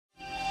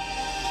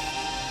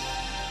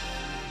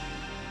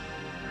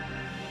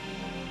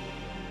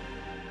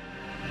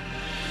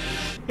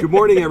Good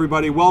morning,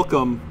 everybody.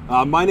 Welcome.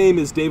 My name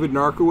is David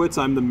Narkowitz.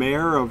 I'm the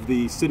mayor of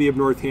the city of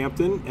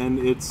Northampton, and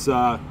it's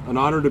an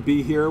honor to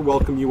be here.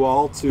 Welcome you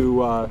all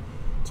to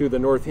the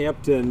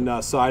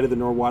Northampton side of the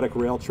Norwottuck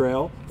Rail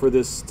Trail for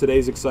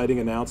today's exciting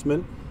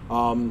announcement.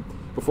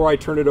 Before I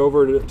turn it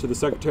over to the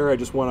secretary, I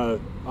just want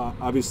to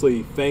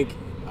obviously thank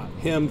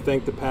him,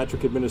 thank the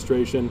Patrick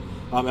administration,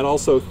 and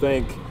also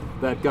thank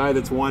that guy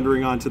that's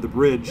wandering onto the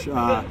bridge,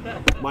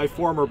 my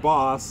former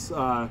boss,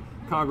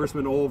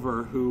 Congressman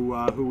Olver,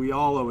 who we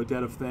all owe a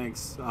debt of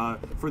thanks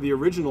for the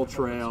original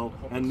trail,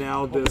 and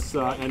now this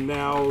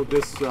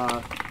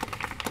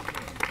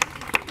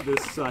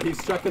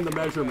he's checking the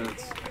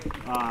measurements.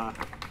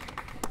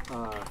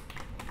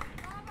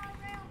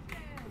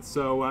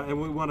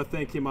 And we want to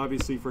thank him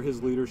obviously for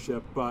his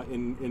leadership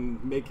in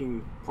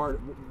making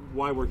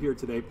why we're here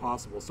today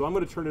possible. So I'm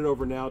going to turn it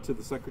over now to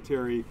the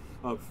Secretary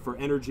for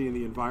Energy and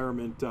the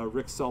Environment,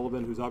 Rick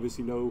Sullivan, who's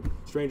obviously no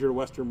stranger to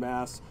Western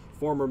Mass,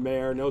 former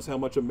mayor, knows how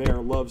much a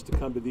mayor loves to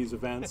come to these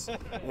events.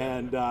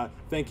 And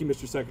thank you,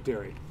 Mr.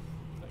 Secretary.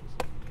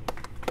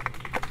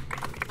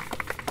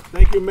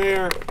 Thank you,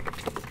 Mayor.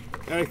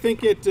 And I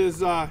think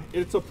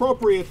it's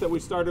appropriate that we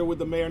started with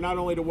the mayor, not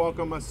only to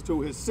welcome us to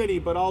his city,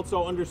 but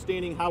also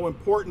understanding how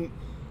important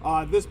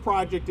this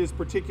project is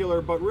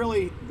particular, but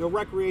really the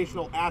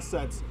recreational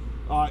assets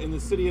in the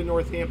city of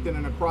Northampton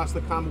and across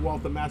the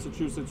Commonwealth of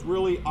Massachusetts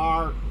really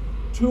are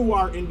to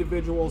our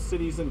individual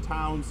cities and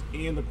towns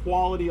and the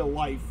quality of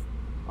life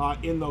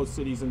in those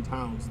cities and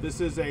towns. This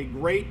is a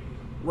great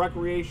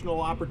recreational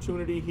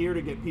opportunity here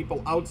to get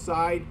people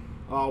outside,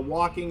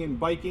 walking and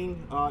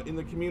biking in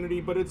the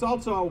community, but it's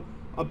also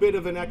a bit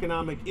of an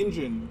economic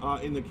engine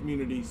in the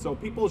community. So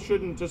people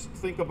shouldn't just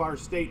think of our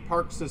state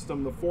park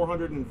system, the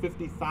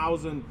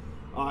 450,000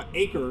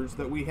 acres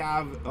that we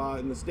have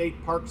in the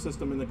state park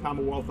system in the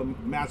Commonwealth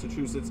of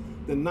Massachusetts,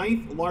 the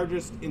 9th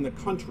largest in the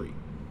country.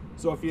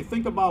 So if you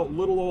think about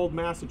little old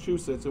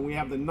Massachusetts and we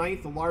have the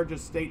 9th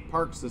largest state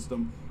park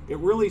system, it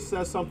really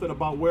says something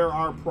about where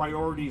our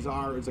priorities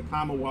are as a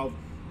Commonwealth,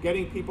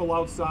 getting people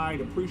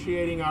outside,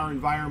 appreciating our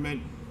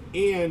environment,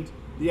 and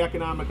the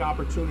economic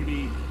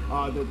opportunity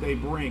that they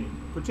bring,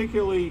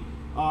 particularly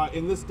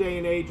in this day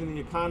and age in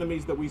the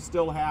economies that we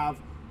still have,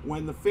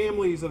 when the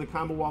families of the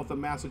Commonwealth of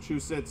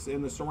Massachusetts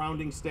and the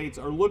surrounding states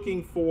are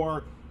looking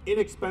for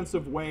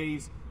inexpensive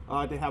ways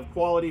to have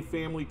quality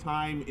family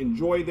time,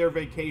 enjoy their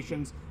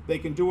vacations. They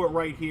can do it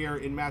right here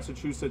in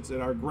Massachusetts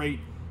at our great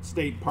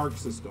state park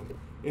system.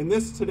 And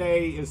this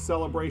today is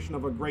celebration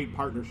of a great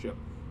partnership.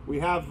 We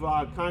have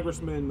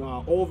Congressman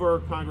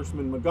Olver,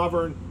 Congressman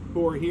McGovern,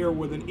 who are here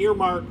with an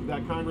earmark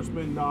that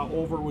Congressman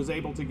Olver was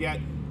able to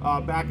get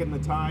back in the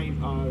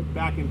time,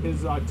 back in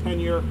his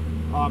tenure,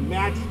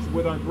 matched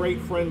with our great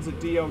friends at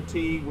DOT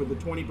with the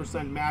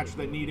 20% match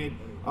that needed,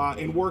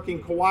 and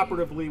working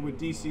cooperatively with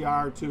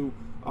DCR to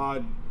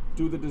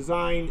do the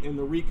design and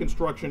the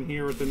reconstruction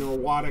here at the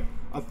Norwottuck,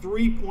 a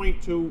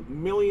 $3.2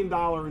 million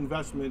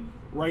investment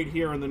right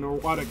here in the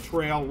Norwottuck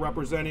Trail,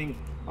 representing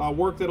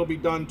work that'll be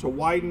done to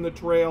widen the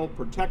trail,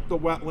 protect the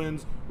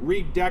wetlands,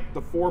 redeck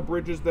the 4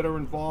 bridges that are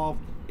involved,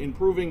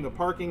 improving the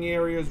parking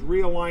areas,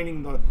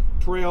 realigning the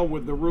trail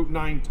with the Route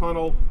 9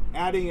 tunnel,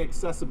 adding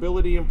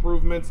accessibility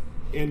improvements,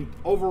 and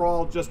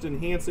overall just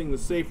enhancing the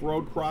safe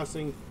road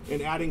crossing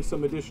and adding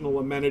some additional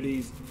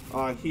amenities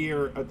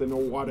here at the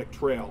Norwottuck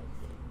Trail.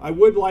 I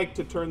would like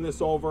to turn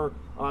this over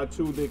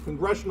to the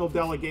congressional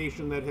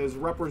delegation that has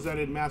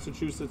represented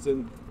Massachusetts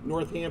and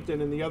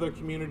Northampton and the other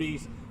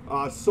communities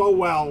so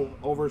well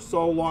over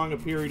so long a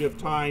period of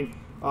time.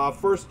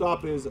 First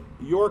up is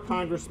your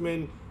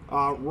congressman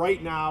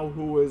right now,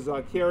 who is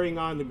carrying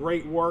on the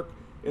great work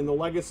and the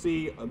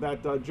legacy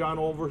that John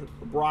Olver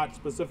brought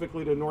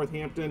specifically to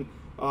Northampton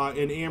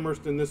and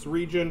Amherst in this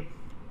region.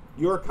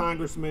 Your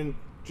Congressman,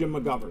 Jim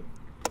McGovern.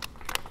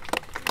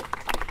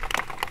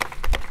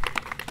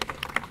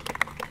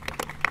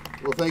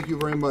 Well, thank you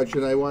very much,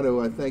 and I want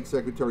to thank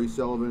Secretary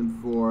Sullivan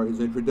for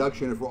his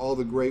introduction and for all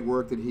the great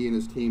work that he and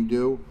his team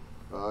do.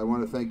 I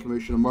want to thank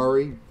Commissioner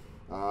Murray.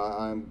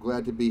 I'm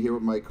glad to be here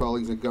with my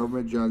colleagues in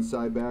government, John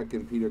Syback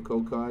and Peter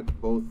Kokot,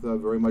 both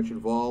very much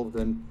involved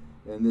in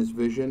this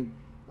vision.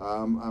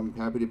 I'm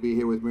happy to be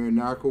here with Mayor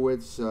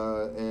Narkowitz,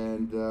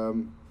 and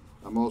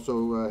I'm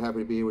also happy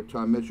to be here with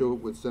Tom Mitchell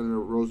with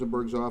Senator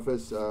Rosenberg's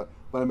office,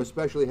 but I'm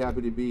especially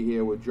happy to be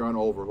here with John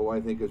Olver, who I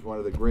think is one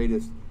of the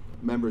greatest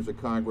members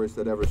of Congress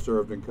that ever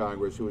served in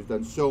Congress, who has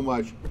done so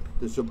much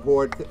to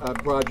support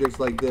projects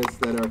like this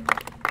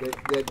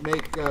that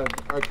make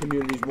our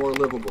communities more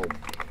livable.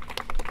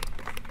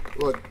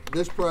 Look,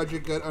 this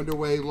project got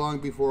underway long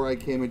before I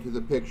came into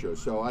the picture,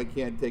 so I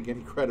can't take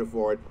any credit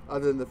for it,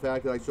 other than the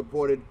fact that I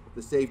supported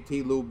the Safe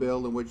T-Loo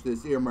bill in which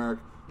this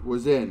earmark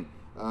was in.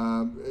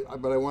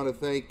 But I want to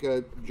thank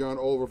John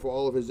Olver for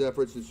all of his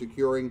efforts in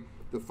securing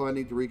the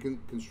funding to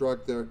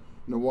reconstruct the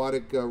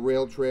Norwottuck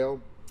Rail Trail.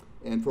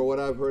 And for what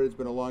I've heard, it's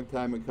been a long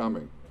time in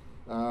coming.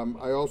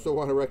 I also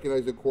want to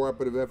recognize the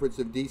cooperative efforts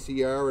of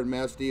DCR and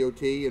Mass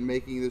DOT in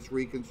making this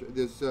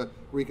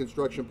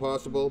reconstruction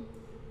possible.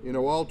 You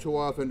know, all too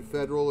often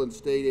federal and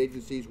state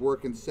agencies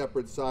work in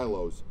separate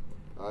silos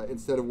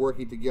instead of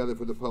working together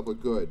for the public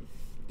good.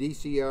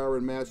 DCR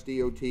and Mass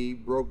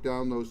DOT broke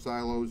down those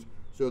silos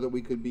so that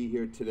we could be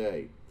here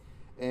today.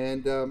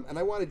 And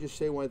I want to just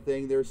say one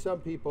thing. There are some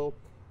people,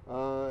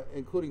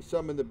 including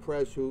some in the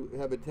press, who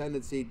have a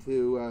tendency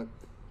to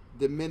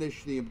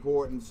diminish the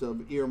importance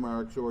of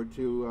earmarks or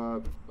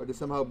to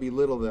somehow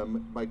belittle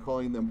them by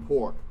calling them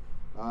pork.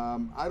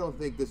 I don't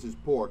think this is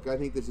pork. I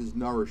think this is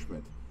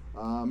nourishment.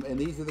 And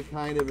these are the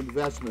kind of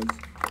investments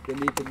that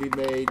need to be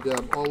made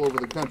all over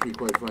the country,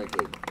 quite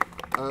frankly.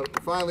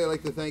 Finally, I'd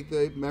like to thank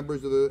the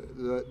members of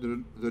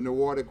the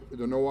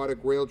Norwottuck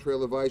Rail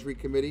Trail Advisory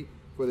Committee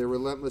for their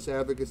relentless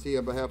advocacy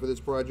on behalf of this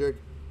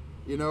project.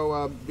 You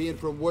know, being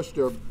from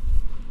Worcester,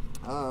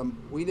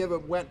 we never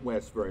went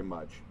west very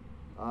much.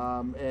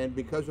 And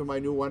because of my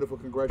new wonderful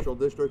congressional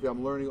district,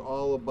 I'm learning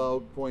all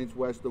about points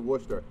west of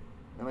Worcester.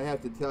 And I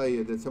have to tell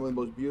you that some of the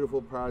most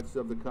beautiful parts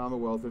of the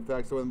Commonwealth, in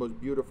fact, some of the most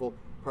beautiful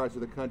parts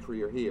of the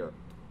country are here.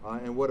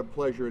 And what a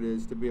pleasure it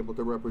is to be able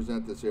to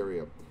represent this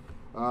area.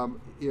 You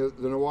know,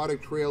 the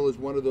Norwottuck Trail is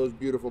one of those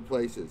beautiful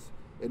places.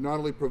 It not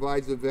only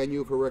provides a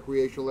venue for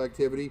recreational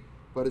activity,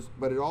 but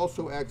it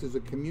also acts as a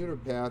commuter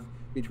path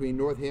between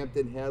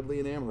Northampton, Hadley,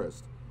 and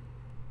Amherst.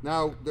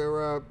 Now, there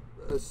are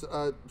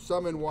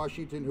some in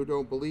Washington who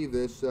don't believe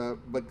this,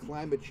 but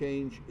climate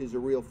change is a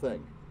real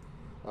thing.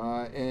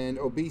 And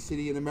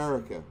obesity in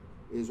America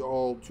is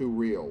all too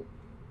real.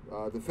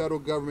 The federal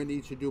government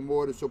needs to do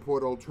more to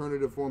support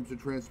alternative forms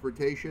of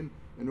transportation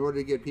in order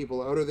to get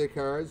people out of their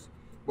cars,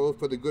 both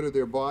for the good of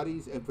their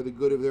bodies and for the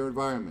good of their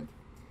environment.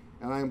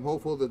 And I am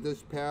hopeful that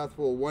this path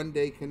will one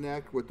day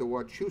connect with the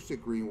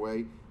Wachusett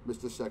Greenway,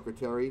 Mr.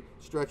 Secretary,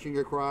 stretching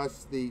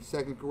across the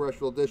 2nd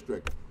Congressional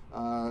District.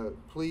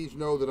 Please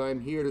know that I'm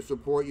here to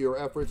support your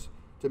efforts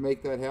to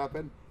make that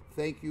happen.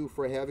 Thank you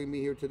for having me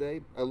here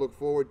today. I look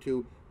forward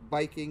to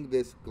biking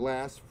this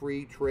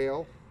glass-free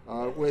trail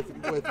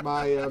with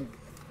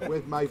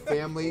my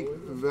family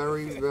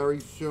very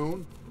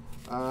soon.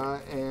 I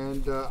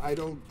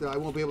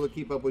won't be able to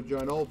keep up with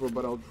John Oliver,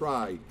 but I'll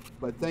try.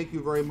 But thank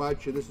you very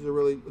much, and it's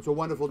a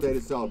wonderful day to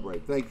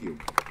celebrate. Thank you.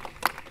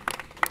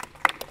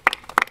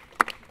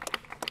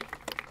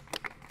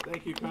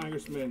 Thank you,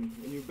 Congressman.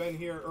 And you've been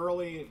here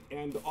early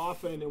and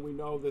often, and we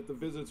know that the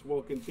visits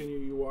will continue.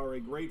 You are a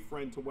great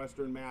friend to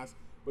Western Mass.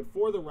 But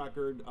for the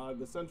record,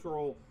 the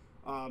Central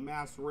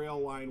Mass rail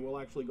line will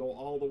actually go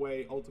all the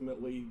way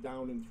ultimately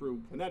down and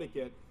through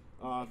Connecticut,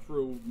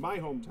 through my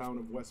hometown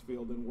of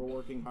Westfield, and we're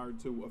working hard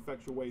to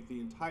effectuate the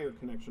entire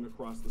connection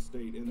across the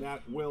state, and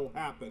that will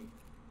happen.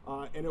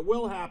 And it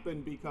will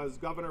happen because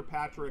Governor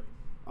Patrick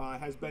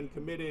has been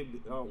committed.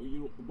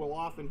 You will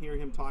often hear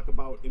him talk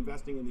about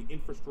investing in the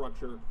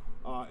infrastructure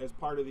as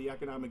part of the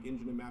economic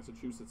engine in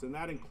Massachusetts, and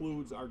that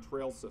includes our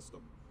trail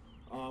system.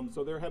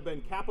 So there have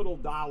been capital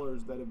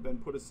dollars that have been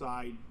put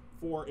aside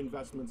for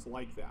investments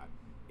like that.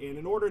 And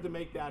in order to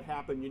make that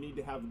happen, you need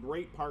to have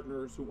great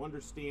partners who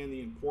understand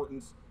the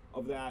importance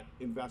of that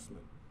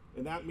investment.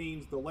 And that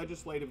means the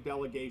legislative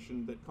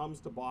delegation that comes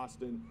to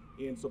Boston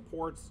and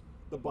supports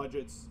the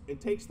budgets and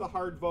takes the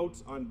hard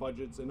votes on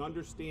budgets, and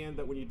understand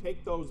that when you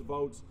take those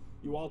votes,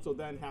 you also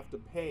then have to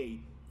pay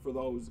for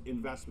those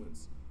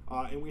investments.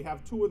 And we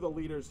have two of the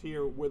leaders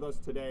here with us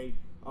today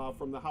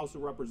from the House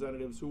of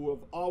Representatives who have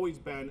always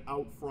been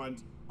out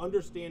front,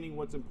 understanding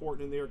what's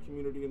important in their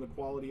community and the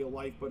quality of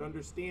life, but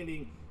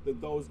understanding that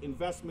those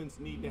investments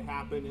need to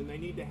happen, and they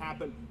need to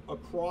happen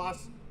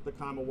across the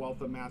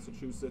Commonwealth of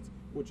Massachusetts,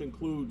 which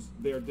includes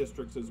their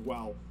districts as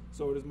well.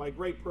 So it is my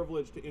great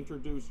privilege to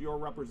introduce your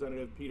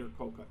representative, Peter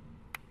Kokut.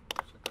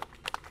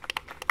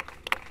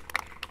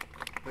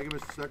 Thank you,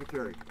 Mr.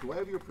 Secretary. Do I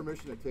have your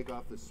permission to take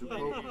off this suit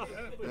coat?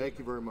 Thank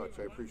you very much.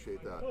 I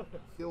appreciate that. I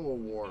feel a little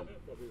warm.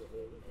 That's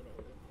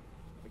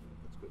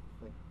good.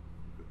 Thank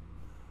you.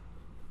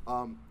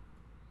 Good.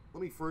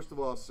 Let me first of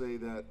all say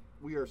that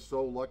we are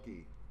so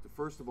lucky to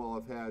first of all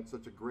have had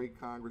such a great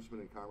congressman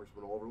and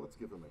Congressman Oliver. Let's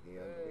give him a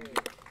hand.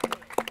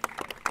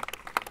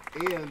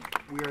 And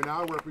we are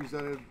now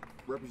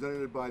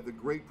represented by the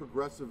great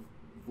progressive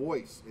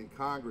voice in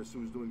Congress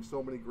who's doing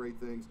so many great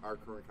things, our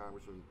current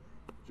Congressman,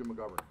 Jim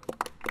McGovern.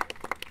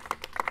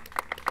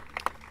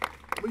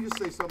 Let me just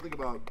say something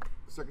about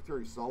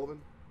Secretary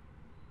Sullivan.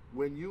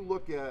 When you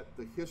look at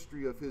the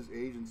history of his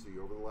agency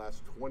over the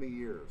last 20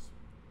 years,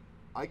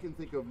 I can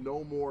think of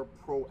no more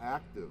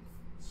proactive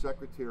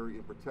secretary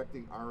in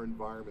protecting our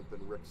environment than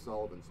Rick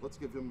Sullivan. So let's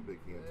give him a big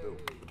hand too.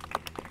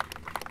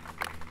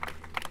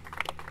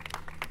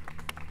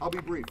 I'll be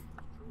brief.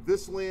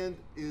 This land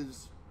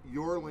is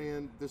your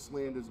land, this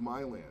land is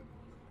my land.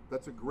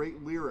 That's a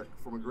great lyric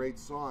from a great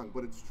song,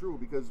 but it's true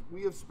because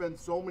we have spent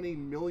so many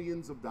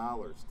millions of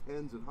dollars,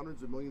 tens and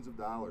hundreds of millions of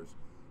dollars,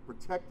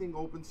 protecting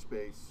open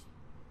space,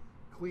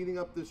 cleaning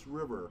up this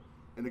river,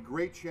 and a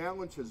great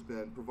challenge has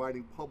been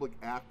providing public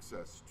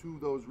access to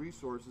those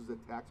resources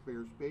that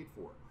taxpayers paid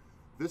for.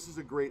 This is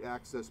a great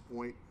access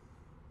point.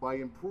 By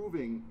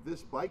improving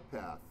this bike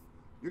path,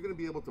 you're going to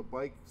be able to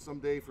bike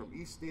someday from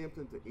East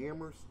Hampton to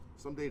Amherst,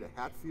 someday to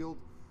Hatfield,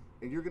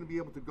 and you're going to be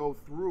able to go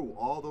through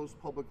all those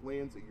public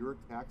lands that your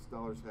tax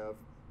dollars have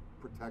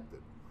protected.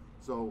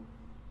 So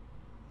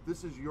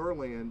this is your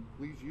land,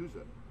 please use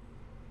it.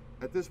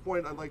 At this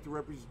point, I'd like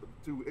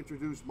to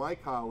introduce my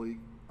colleague,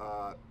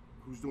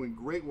 who's doing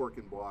great work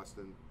in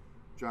Boston,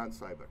 John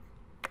Sybek.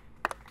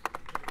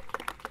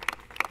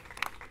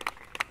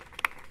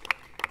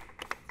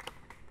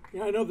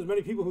 Yeah, I know there's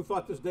many people who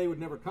thought this day would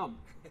never come.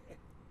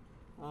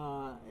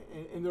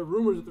 And there are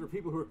rumors that there are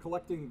people who are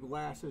collecting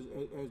glass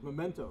as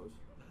mementos.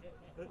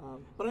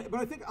 But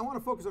I think I want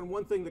to focus on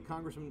one thing that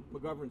Congressman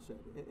McGovern said,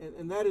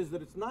 and that is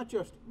that it's not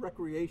just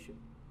recreation,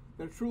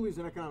 that it truly is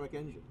an economic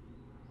engine.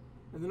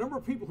 And the number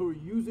of people who are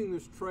using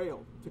this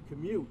trail to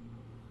commute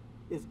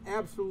is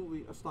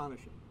absolutely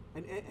astonishing,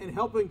 and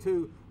helping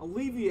to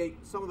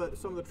alleviate some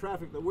of the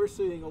traffic that we're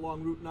seeing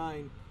along Route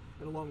 9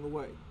 and along the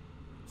way.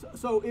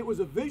 So it was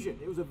a vision.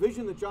 It was a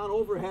vision that John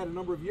Over had a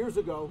number of years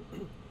ago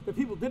that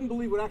people didn't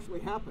believe would actually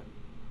happen.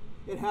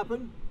 It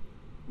happened.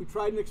 We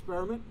tried an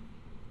experiment.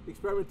 The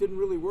experiment didn't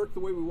really work the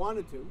way we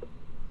wanted to.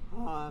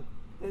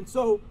 And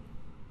so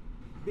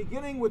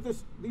beginning with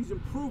these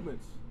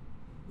improvements,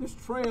 this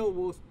trail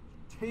will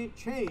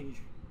change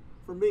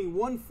from being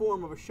one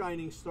form of a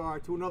shining star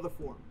to another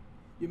form.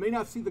 You may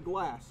not see the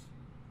glass,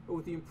 but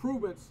with the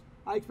improvements,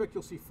 I expect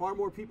you'll see far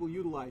more people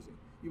utilizing.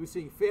 You'll be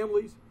seeing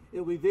families.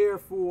 It'll be there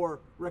for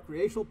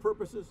recreational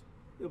purposes.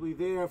 It'll be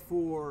there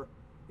for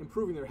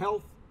improving their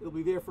health. It'll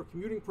be there for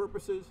commuting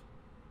purposes.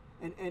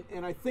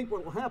 And I think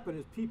what will happen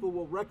is people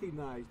will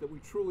recognize that we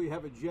truly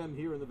have a gem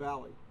here in the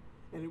valley.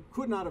 And it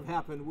could not have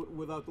happened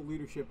without the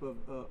leadership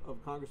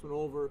of Congressman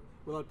Over,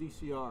 without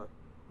DCR.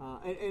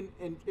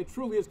 And it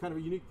truly is kind of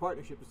a unique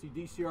partnership to see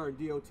DCR and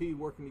DOT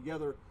working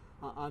together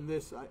on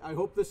this. I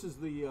hope this is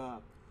the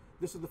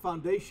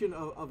foundation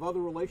of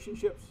other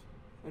relationships,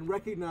 and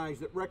recognize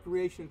that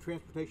recreation and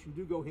transportation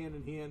do go hand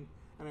in hand.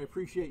 And I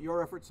appreciate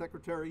your efforts,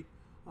 Secretary,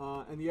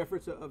 and the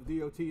efforts of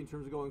DOT in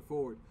terms of going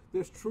forward.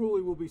 This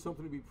truly will be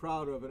something to be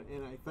proud of,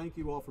 and I thank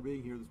you all for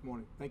being here this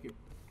morning. Thank you.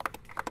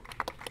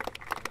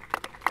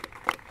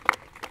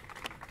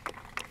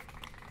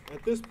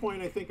 At this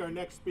point, I think our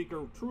next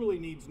speaker truly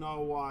needs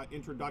no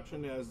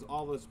introduction, as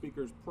all the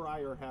speakers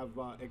prior have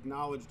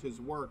acknowledged his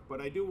work.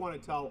 But I do want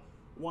to tell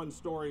one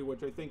story,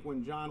 which I think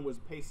when John was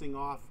pacing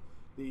off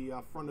the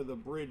front of the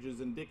bridge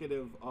is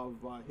indicative of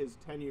his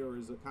tenure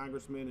as a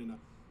congressman and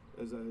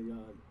as a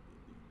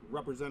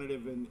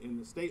representative in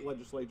the state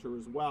legislature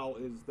as well,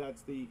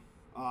 that's the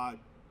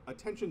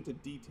attention to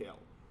detail.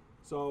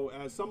 So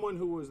as someone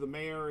who was the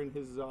mayor in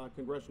his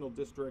congressional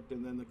district,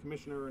 and then the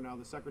commissioner and now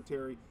the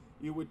secretary,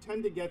 you would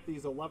tend to get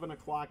these 11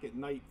 o'clock at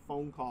night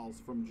phone calls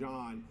from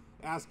John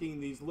asking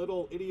these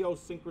little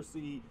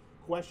idiosyncrasy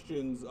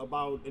questions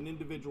about an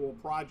individual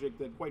project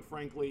that, quite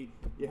frankly,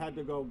 you had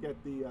to go get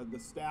the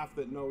staff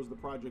that knows the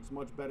projects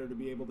much better to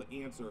be able to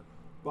answer.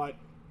 But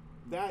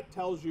that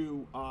tells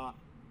you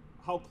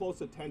how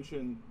close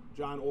attention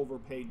John Over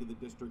paid to the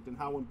district and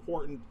how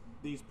important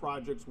these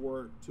projects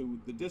were to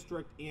the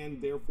district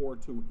and therefore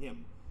to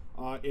him.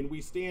 And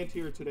we stand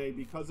here today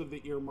because of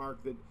the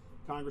earmark that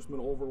Congressman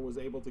Over was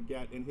able to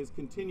get, and his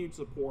continued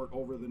support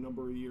over the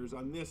number of years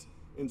on this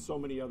and so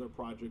many other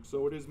projects.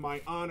 So it is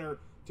my honor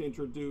to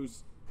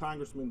introduce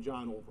Congressman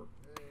John Over.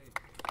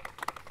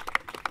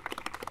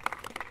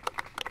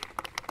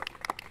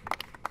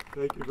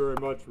 Thank you very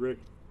much, Rick.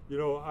 You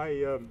know,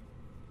 I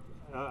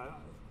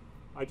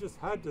just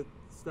had to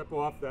step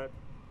off that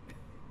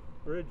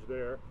bridge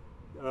there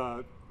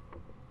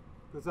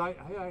because I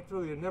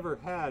actually had never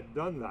had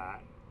done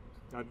that.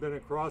 I've been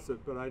across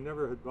it, but I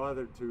never had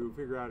bothered to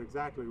figure out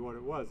exactly what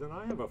it was. And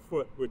I have a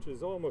foot, which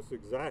is almost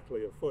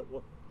exactly a foot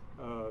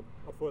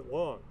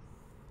long.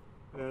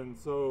 And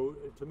so,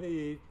 to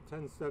me,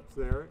 10 steps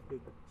there,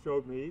 it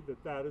showed me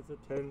that that is a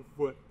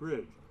 10-foot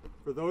bridge.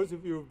 For those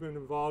of you who've been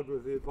involved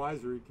with the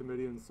advisory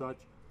committee and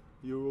such,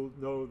 you will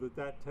know that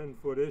that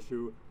 10-foot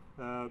issue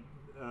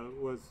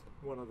was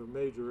one of the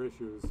major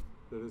issues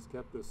that has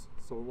kept us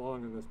so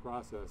long in this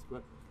process.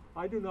 But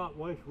I do not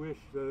wish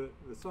the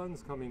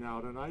sun's coming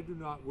out, and I do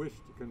not wish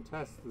to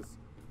contest this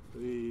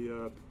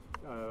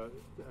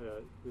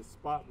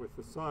spot with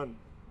the sun.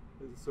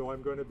 So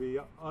I'm going to be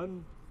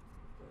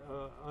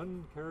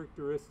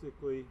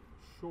uncharacteristically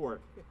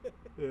short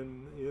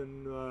in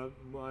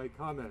my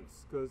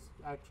comments, because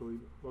actually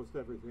most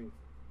everything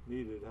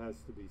needed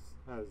has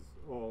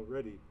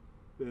already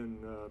been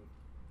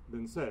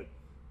said.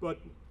 But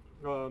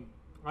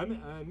I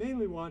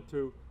mainly want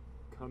to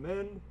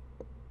commend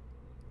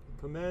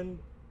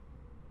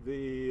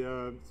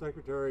the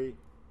secretary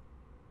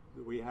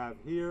that we have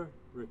here,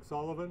 Rick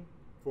Sullivan,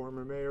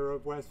 former mayor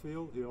of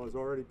Westfield. He has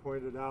already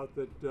pointed out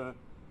that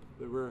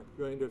we're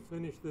going to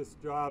finish this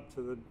job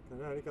to the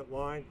Connecticut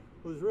line.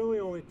 Well, there's really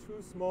only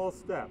two small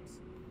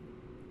steps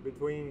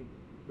between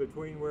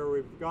where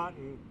we've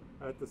gotten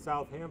at the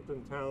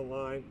Southampton town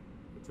line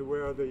to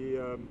where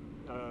the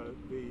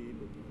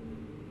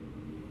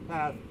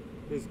path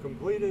is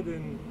completed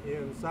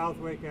in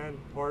Southwick and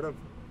part of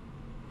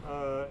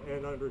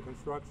and under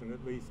construction,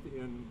 at least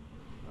in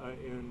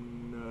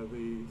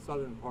the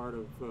southern part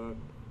of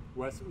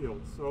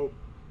Westfield. So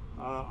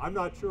I'm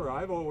not sure.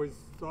 I've always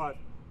thought,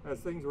 as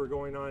things were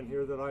going on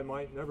here, that I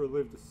might never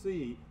live to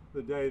see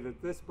the day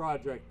that this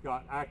project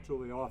got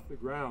actually off the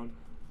ground.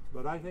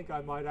 But I think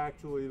I might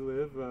actually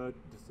live to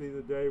see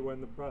the day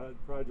when the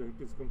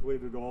project is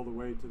completed all the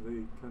way to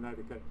the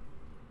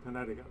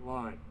Connecticut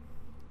line.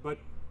 But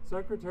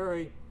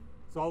Secretary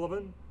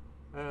Sullivan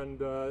and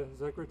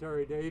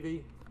Secretary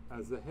Davey,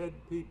 as the head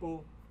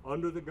people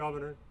under the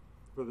governor,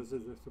 for the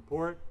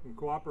support and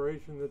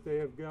cooperation that they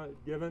have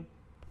given,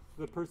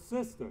 the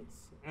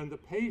persistence and the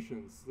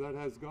patience that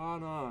has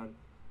gone on.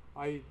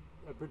 I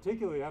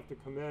particularly have to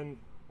commend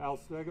Al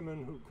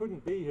Stegeman, who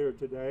couldn't be here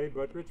today,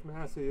 but Rich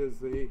Massey is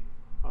the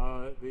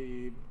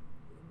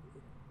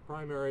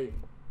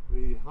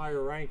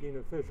higher ranking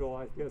official,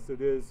 I guess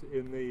it is,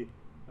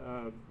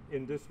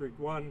 in District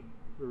 1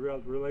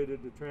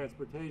 related to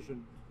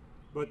transportation.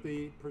 But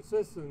the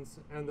persistence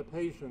and the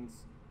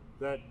patience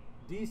that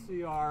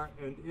DCR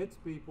and its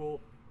people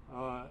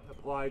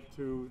applied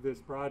to this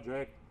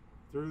project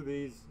through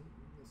these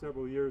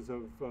several years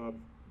of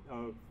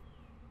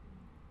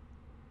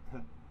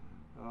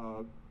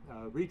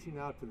reaching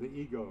out to the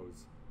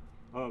egos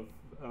of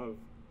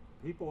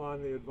people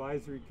on the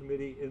advisory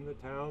committee in the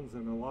towns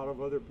and a lot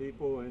of other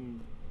people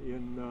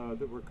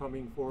that were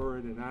coming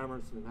forward in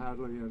Amherst and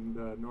Hadley and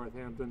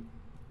Northampton.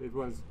 It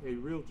was a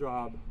real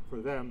job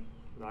for them.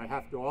 And I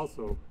have to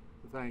also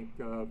thank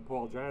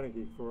Paul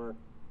Janicki for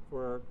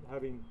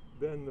having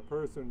been the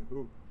person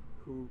who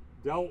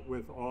dealt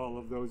with all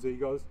of those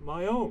egos.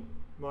 My own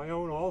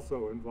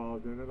also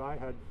involved in it. I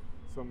had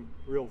some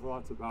real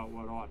thoughts about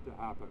what ought to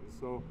happen.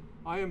 So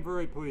I am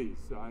very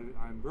pleased.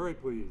 I'm very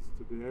pleased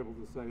to be able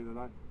to say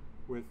that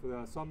with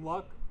some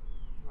luck,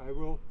 I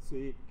will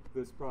see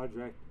this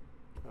project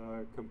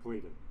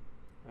completed.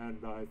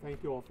 And I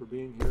thank you all for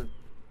being here.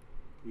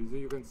 As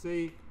you can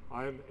see,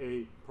 I am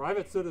a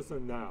private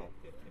citizen now.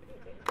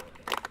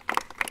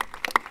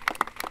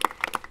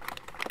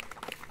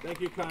 Thank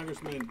you,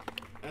 Congressman.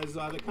 As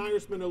the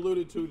Congressman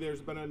alluded to,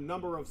 there's been a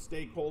number of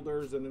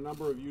stakeholders and a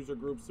number of user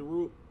groups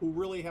who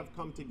really have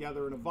come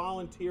together in a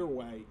volunteer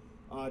way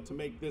to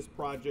make this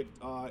project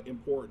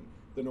important.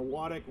 The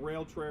Norwottuck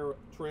Rail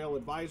Trail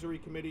Advisory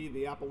Committee,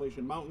 the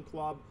Appalachian Mountain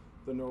Club,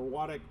 the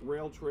Norwottuck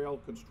Rail Trail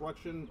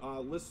Construction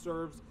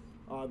listservs,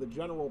 the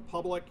general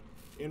public.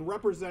 In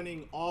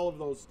representing all of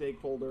those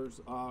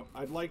stakeholders,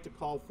 I'd like to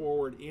call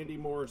forward Andy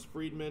Morris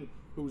Friedman,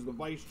 who's the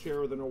Vice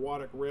Chair of the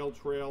Norwottuck Rail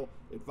Trail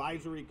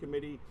Advisory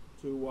Committee,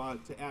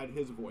 to add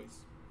his voice.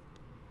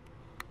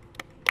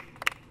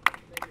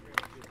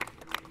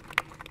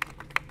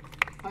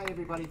 Hi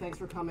everybody, thanks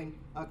for coming.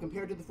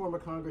 Compared to the former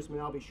congressman,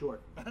 I'll be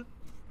short.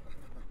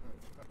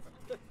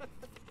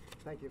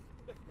 Thank you.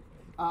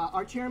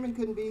 Our chairman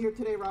couldn't be here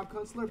today, Rob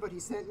Kunstler, but he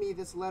sent me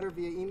this letter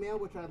via email,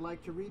 which I'd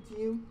like to read to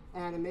you,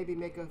 and maybe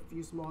make a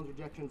few small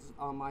interjections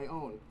on my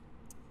own.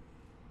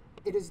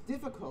 It is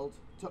difficult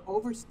to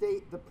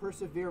overstate the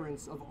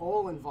perseverance of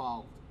all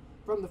involved,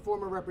 from the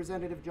former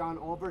Representative John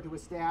Olver to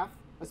his staff,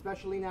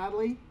 especially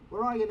Natalie.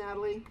 Where are you,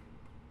 Natalie?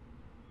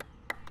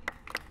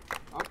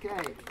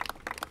 Okay.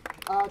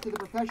 To the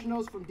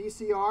professionals from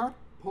DCR,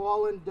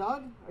 Paul and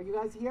Doug. Are you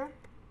guys here?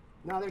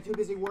 No, they're too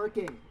busy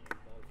working.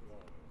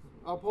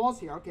 Oh, Paul's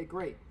here. Okay,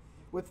 great.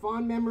 With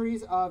fond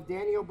memories of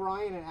Danny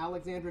O'Brien and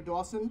Alexandra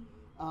Dawson,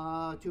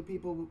 two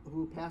people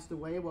who passed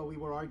away while we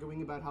were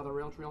arguing about how the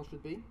rail trail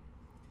should be.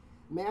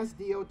 Mass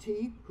DOT,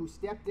 who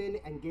stepped in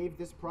and gave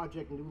this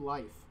project new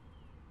life.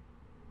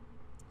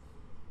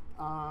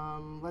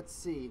 Let's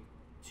see.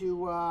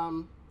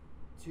 To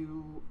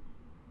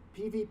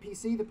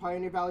PVPC, the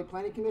Pioneer Valley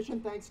Planning Commission.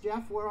 Thanks,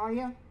 Jeff. Where are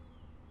you?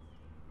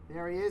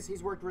 There he is.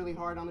 He's worked really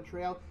hard on the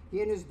trail.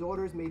 He and his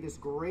daughters made this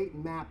great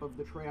map of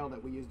the trail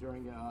that we used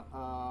during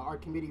our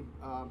committee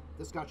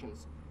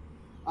discussions.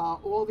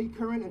 All the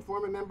current and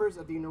former members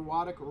of the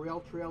Norwottuck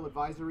Rail Trail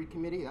Advisory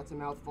Committee, that's a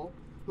mouthful,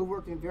 who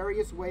worked in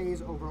various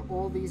ways over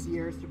all these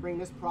years to bring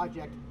this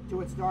project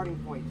to its starting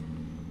point.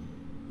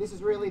 This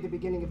is really the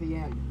beginning of the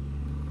end.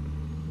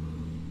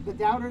 The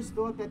doubters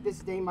thought that this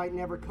day might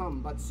never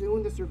come, but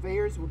soon the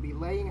surveyors will be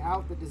laying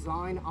out the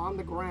design on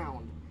the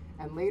ground.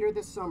 And later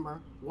this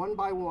summer, one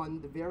by one,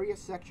 the various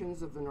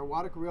sections of the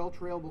Norwottuck Rail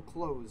Trail will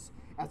close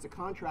as the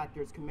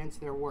contractors commence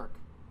their work.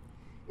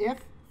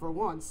 If, for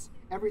once,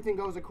 everything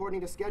goes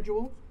according to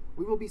schedule,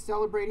 we will be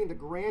celebrating the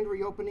grand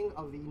reopening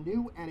of the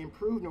new and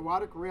improved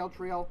Norwottuck Rail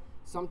Trail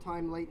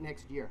sometime late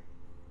next year.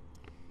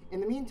 In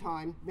the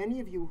meantime, many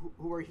of you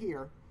who are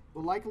here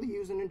will likely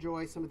use and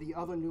enjoy some of the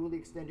other newly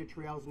extended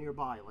trails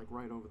nearby, like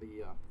right over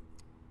the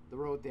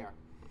road there.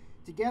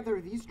 Together,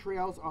 these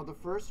trails are the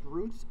first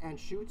roots and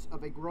shoots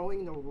of a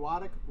growing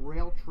Norwottuck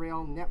Rail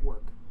Trail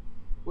network,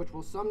 which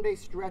will someday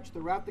stretch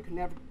throughout the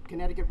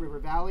Connecticut River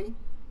Valley,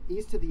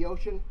 east to the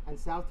ocean and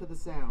south to the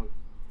Sound.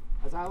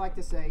 As I like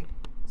to say,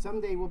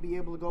 someday we'll be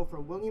able to go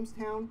from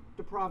Williamstown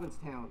to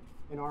Provincetown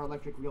in our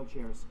electric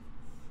wheelchairs.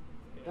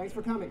 Thanks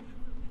for coming.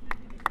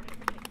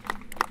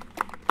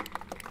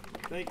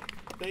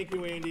 Thank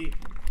you, Andy.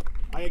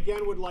 I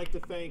again would like to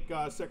thank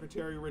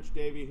Secretary Rich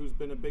Davey, who's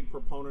been a big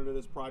proponent of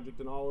this project,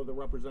 and all of the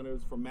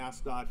representatives from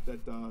MassDOT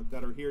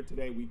that are here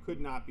today. We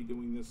could not be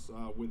doing this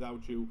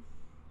without you.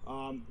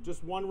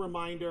 Just one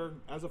reminder,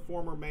 as a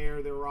former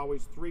mayor, there are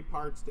always three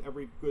parts to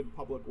every good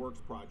public works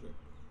project.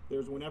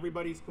 There's when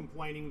everybody's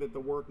complaining that the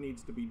work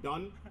needs to be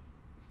done.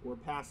 We're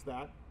past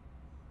that.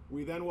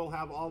 We then will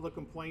have all the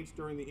complaints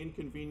during the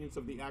inconvenience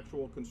of the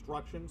actual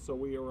construction, so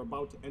we are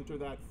about to enter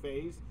that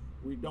phase.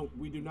 We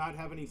do not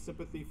have any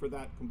sympathy for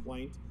that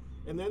complaint.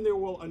 And then there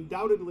will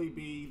undoubtedly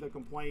be the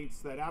complaints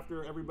that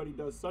after everybody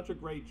does such a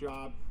great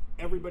job,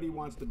 everybody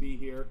wants to be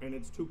here and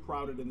it's too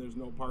crowded and there's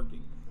no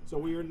parking. So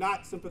we are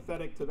not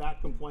sympathetic to that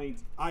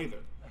complaint either.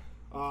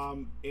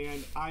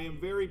 And I am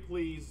very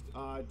pleased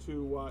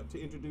to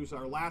introduce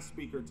our last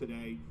speaker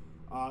today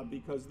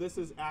because this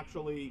is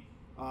actually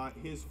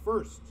his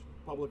first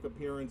public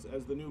appearance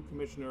as the new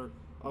commissioner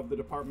of the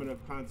Department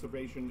of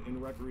Conservation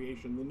and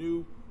Recreation, the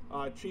new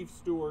chief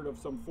steward of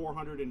some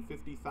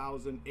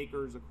 450,000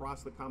 acres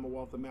across the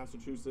Commonwealth of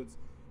Massachusetts,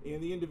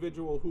 and the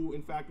individual who,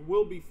 in fact,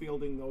 will be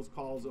fielding those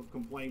calls of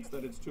complaints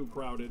that it's too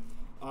crowded.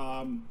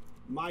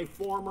 My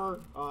former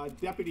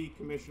deputy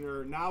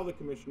commissioner, now the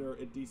commissioner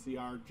at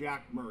DCR,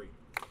 Jack Murray.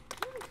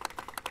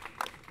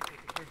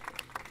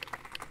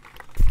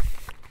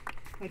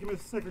 Thank you,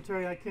 Mr.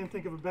 Secretary. I can't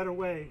think of a better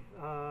way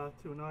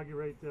to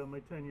inaugurate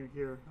my tenure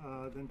here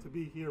than to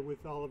be here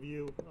with all of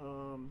you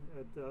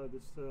at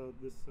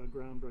this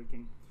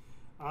groundbreaking.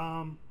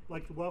 I'd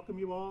like to welcome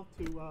you all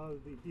to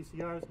the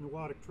DCR's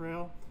Norwottuck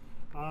Trail.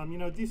 You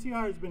know,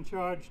 DCR has been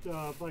charged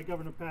by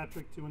Governor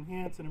Patrick to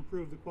enhance and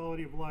improve the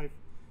quality of life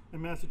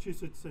in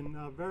Massachusetts in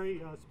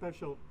very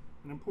special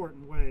and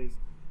important ways.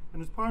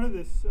 And as part of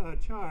this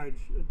charge,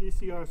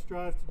 DCR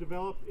strives to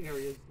develop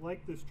areas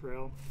like this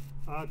trail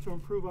to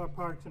improve our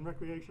parks and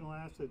recreational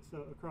assets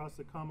across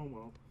the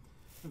Commonwealth.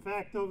 In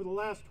fact, over the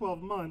last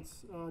 12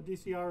 months,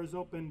 DCR has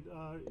opened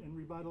and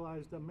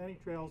revitalized many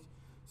trails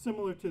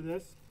similar to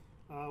this.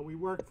 We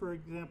worked, for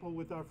example,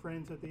 with our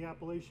friends at the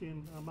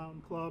Appalachian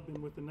Mountain Club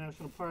and with the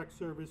National Park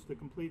Service to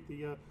complete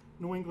the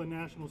New England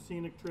National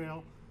Scenic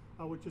Trail,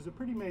 which is a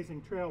pretty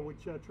amazing trail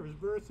which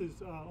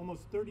traverses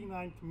almost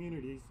 39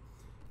 communities,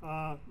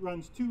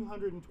 runs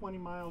 220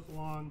 miles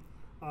long,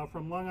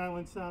 from Long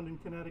Island Sound in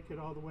Connecticut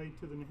all the way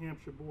to the New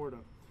Hampshire border.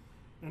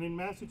 And in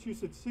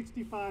Massachusetts,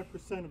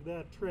 65% of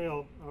that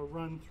trail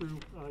run through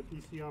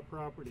DCR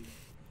property.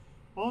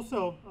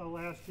 Also,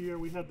 last year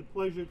we had the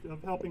pleasure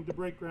of helping to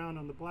break ground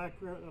on the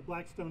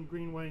Blackstone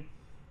Greenway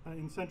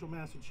in central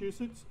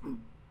Massachusetts.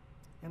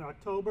 In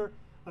October,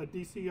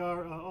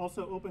 DCR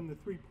also opened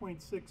the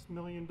 $3.6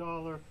 million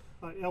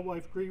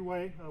Alewife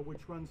Greenway,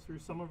 which runs through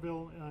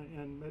Somerville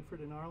and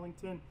Medford and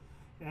Arlington.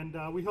 And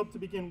we hope to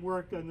begin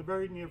work in the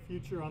very near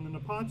future on the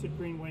Neponset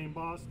Greenway in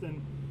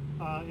Boston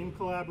in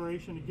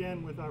collaboration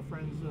again with our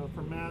friends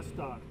from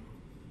MassDOT.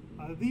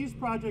 These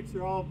projects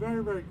are all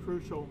very, very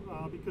crucial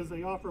because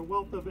they offer a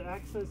wealth of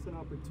access and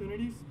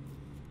opportunities.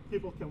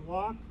 People can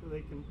walk,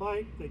 they can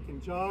bike, they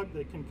can jog,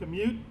 they can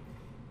commute.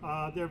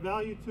 Their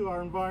value to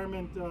our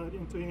environment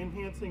and to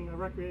enhancing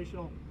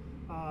recreational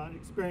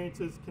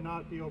experiences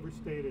cannot be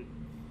overstated.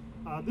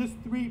 This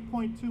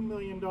 $3.2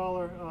 million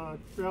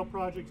trail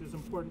project is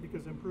important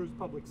because it improves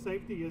public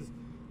safety, as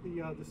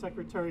the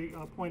Secretary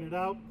pointed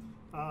out,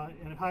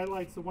 and it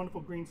highlights the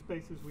wonderful green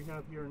spaces we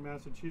have here in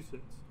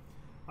Massachusetts.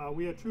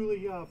 We are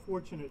truly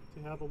fortunate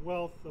to have a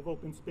wealth of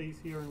open space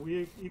here, and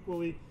we are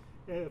equally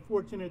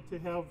fortunate to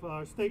have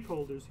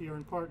stakeholders here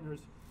and partners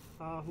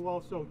who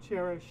also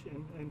cherish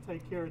and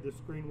take care of this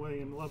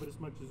greenway and love it as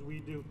much as we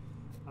do.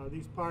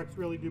 These parks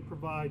really do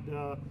provide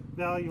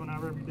value in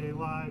our everyday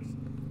lives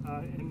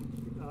and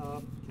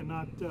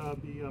cannot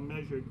be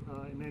measured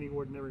in any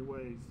ordinary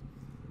ways.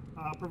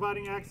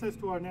 Providing access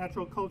to our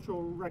natural,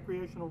 cultural,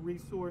 recreational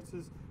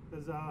resources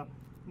is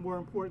more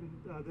important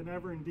than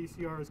ever, and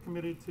DCR is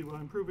committed to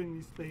improving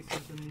these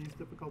spaces in these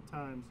difficult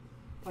times.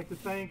 I'd like to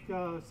thank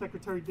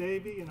Secretary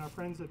Davey and our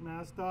friends at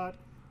MassDOT,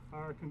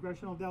 our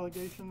congressional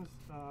delegations,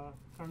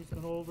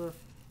 Congressman Olver,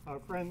 our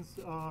friends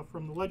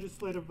from the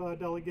legislative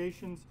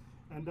delegations,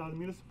 and the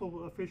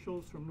municipal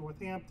officials from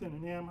Northampton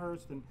and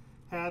Amherst and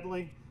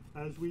Hadley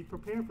as we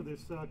prepare for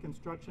this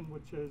construction,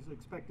 which is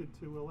expected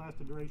to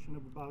last a duration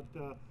of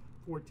about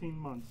 14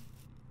 months.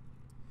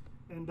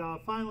 And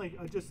finally,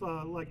 I'd just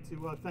like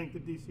to thank the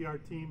DCR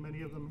team,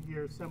 many of them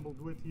here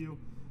assembled with you.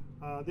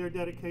 Their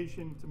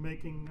dedication to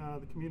making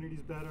the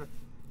communities better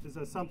is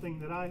something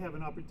that I have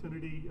an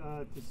opportunity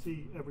to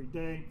see every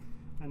day,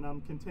 and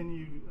I'm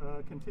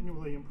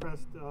continually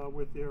impressed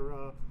with their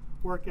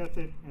work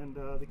ethic and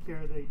the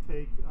care they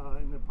take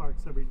in the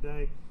parks every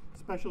day.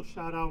 Special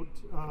shout out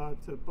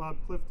to Bob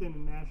Clifton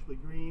and Ashley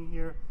Green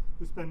here,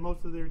 who spend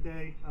most of their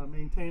day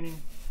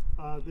maintaining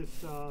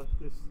this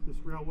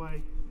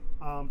railway.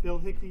 Bill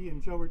Hickey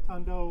and Joe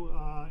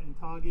Rotundo and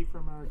Toggy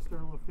from our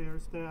external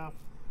affairs staff.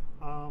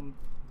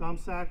 Dom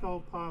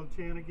Sacco, Paul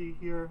Janagi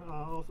here,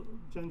 also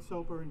Jen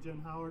Soper and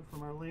Jen Howard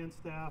from our land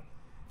staff.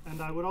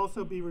 And I would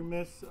also be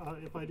remiss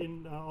if I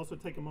didn't also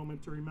take a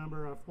moment to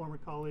remember our former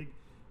colleague,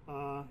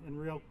 and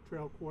Rail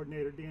Trail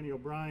Coordinator Danny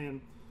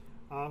O'Brien,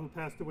 who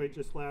passed away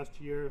just last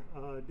year.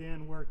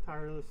 Dan worked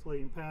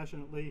tirelessly and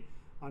passionately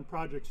on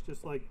projects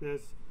just like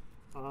this,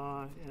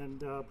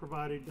 and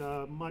provided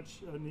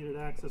much needed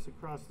access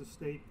across the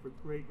state for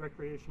great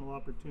recreational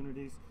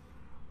opportunities.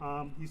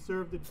 He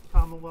served the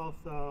Commonwealth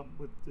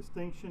with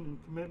distinction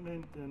and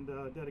commitment and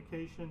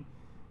dedication.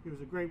 He was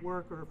a great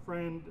worker, a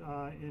friend,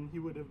 and he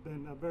would have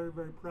been very,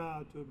 very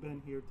proud to have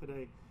been here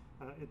today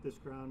at this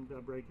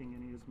groundbreaking,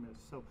 and he is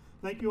missed. So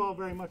thank you all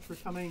very much for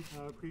coming.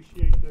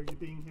 Appreciate you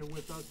being here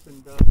with us,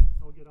 and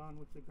I'll get on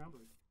with the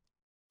groundbreaking.